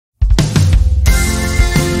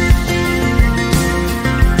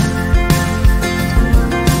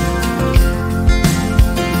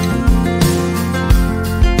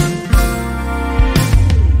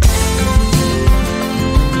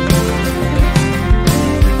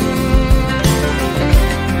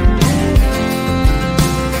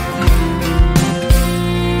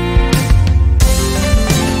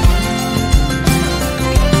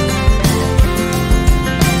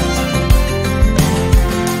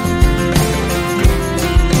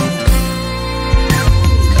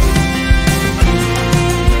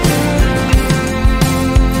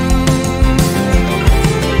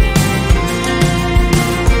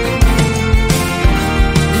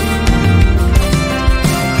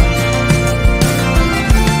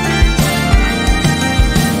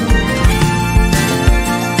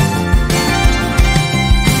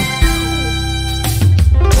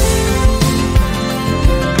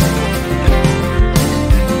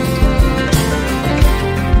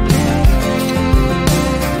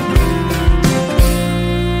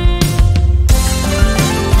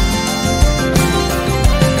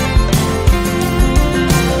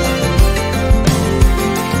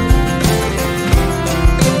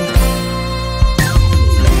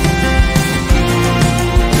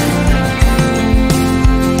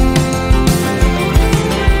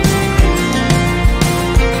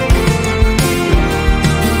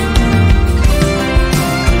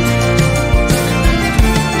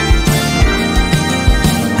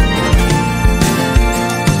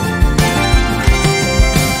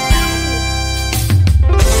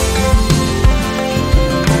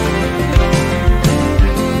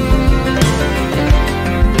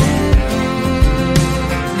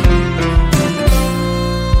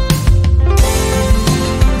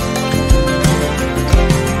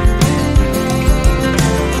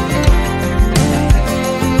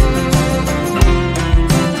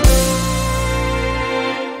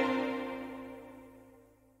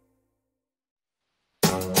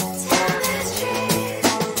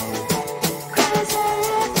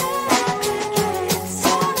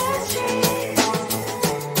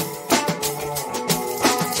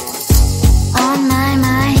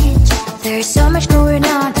There's so much going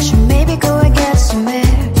on, I should maybe go and get somewhere.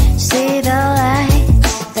 See the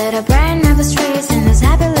lights that are brighten up the streets, and those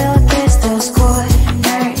happy little kids, those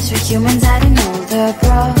corners where humans hiding all the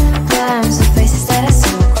problems, the faces that are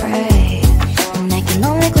so great. And I can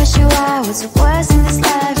only question why, what's the worst in this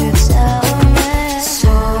life? You tell me. So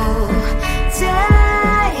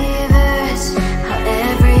diverse, how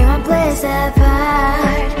everyone plays their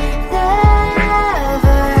part.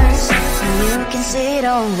 Lovers, and you can see it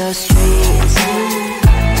on the streets.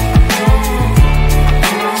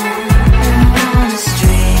 On the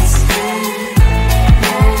streets.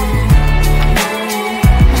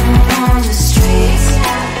 On the streets.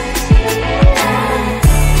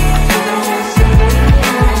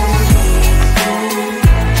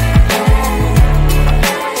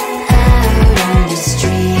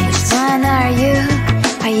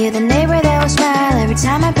 The neighbor that will smile every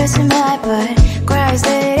time I pass him by, but cries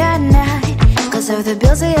late at night. Cause of the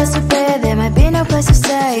bills he has to pay, there might be no place to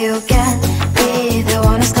stay. You can be the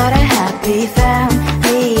one who's got a happy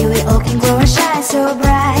family. We all can grow and shine so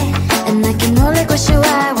bright. And I can only question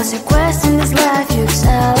why, what's your quest in this life? You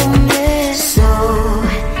tell me. So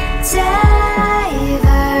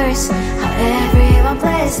diverse, how everyone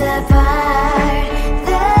plays their part.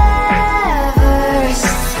 Lovers,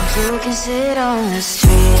 you can sit on the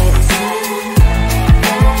streets.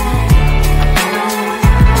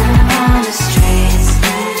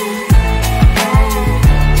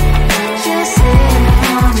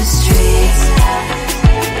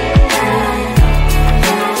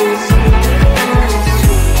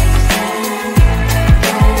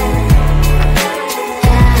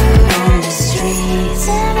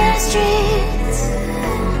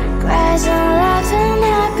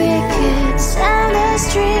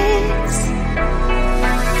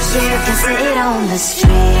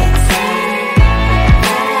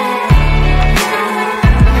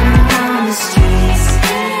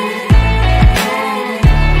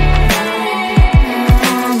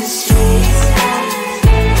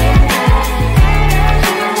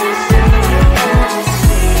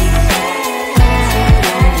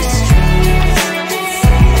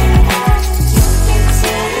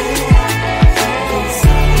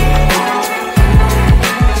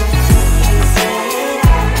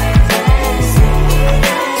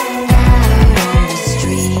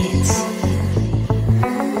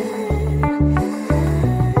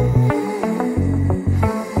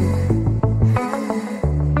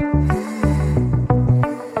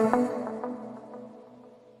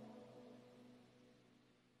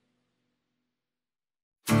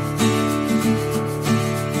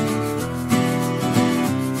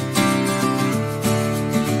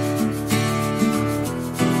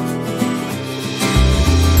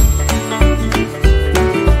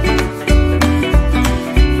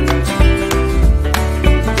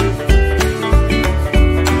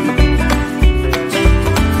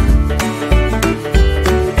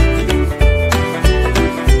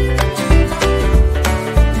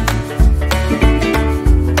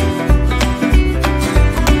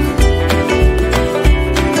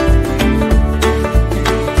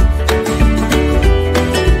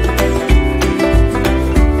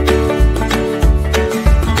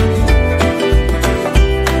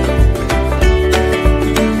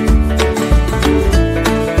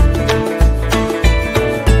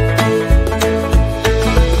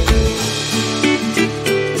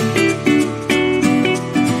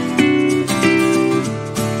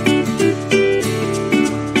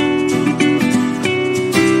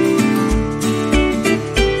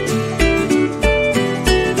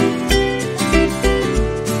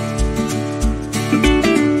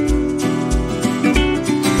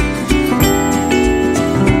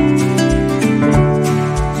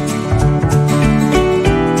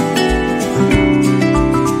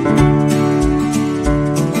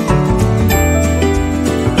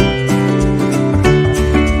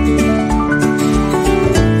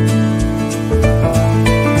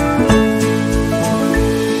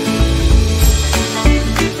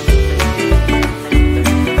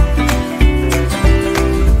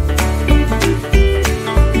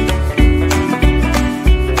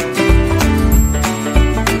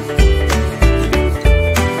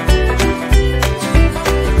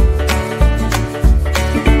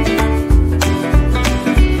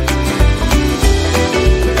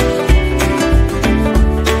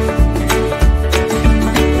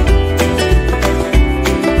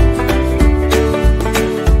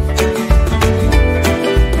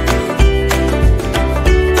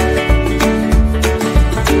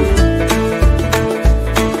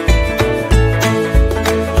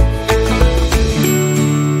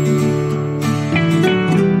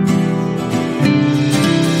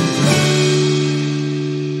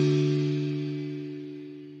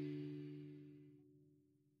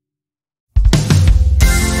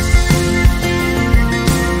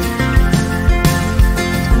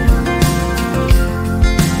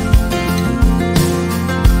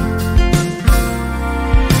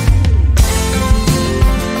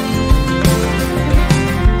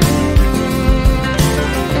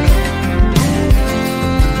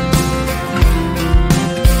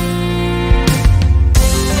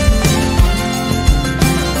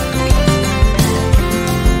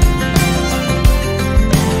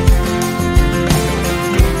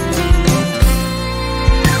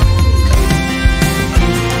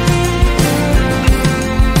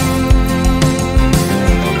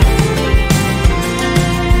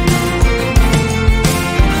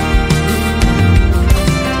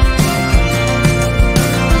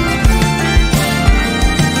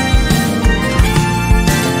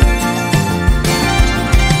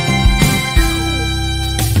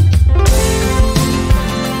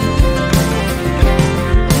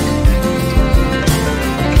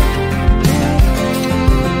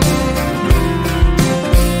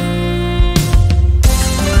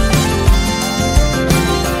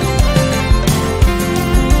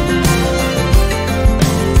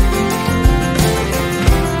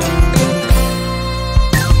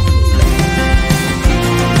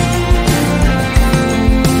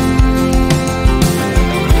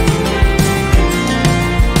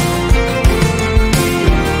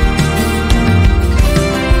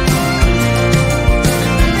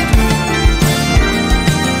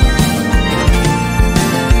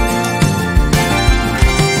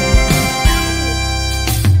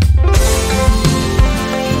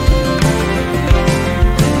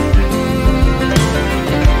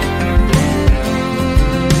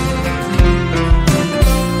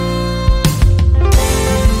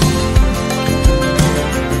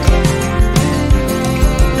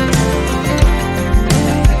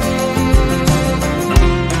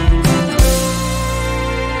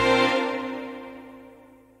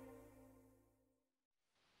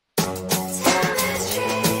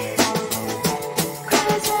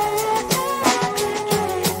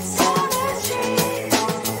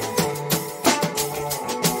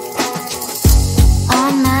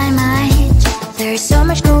 There's so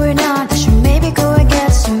much going on, I should maybe go and get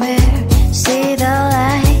somewhere. See the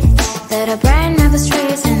lights that are brighten up the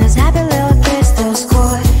streets, and those happy little kids, those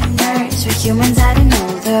corners where humans hiding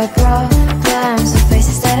all the problems, the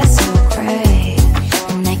faces that are so great.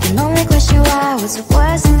 And I can only question why, what's the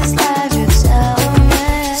worst in this life, you tell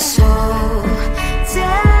me. So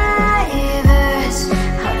diverse,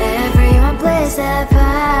 how everyone plays their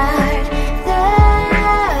part. The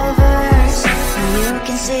verse, and you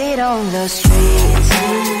can see it on the street.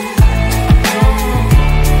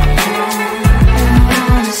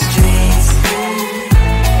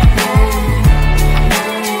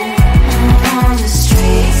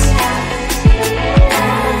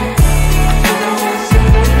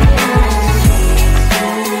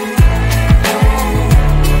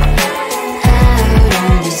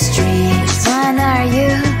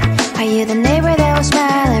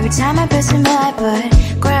 Time I pass him by, but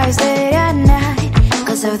cries late at night.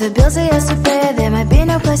 Cause of the bills he has to pay, there might be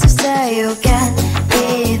no place to stay. You can't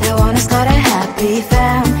be the one who's got a happy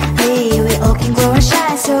family. We all can glow and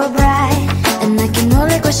shine so bright, and I can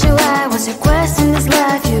only question why, what's your quest in this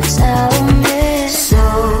life, you tell me. So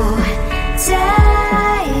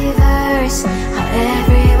diverse, how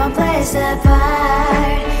everyone plays their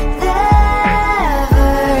part. The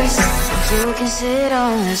verse, you can sit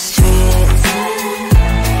on the streets.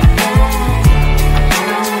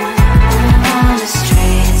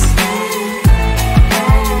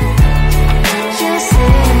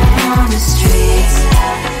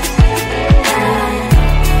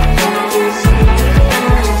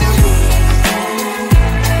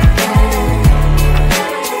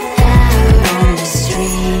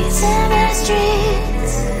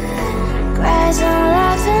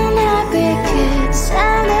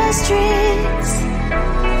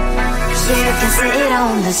 You can see it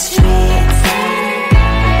on the streets.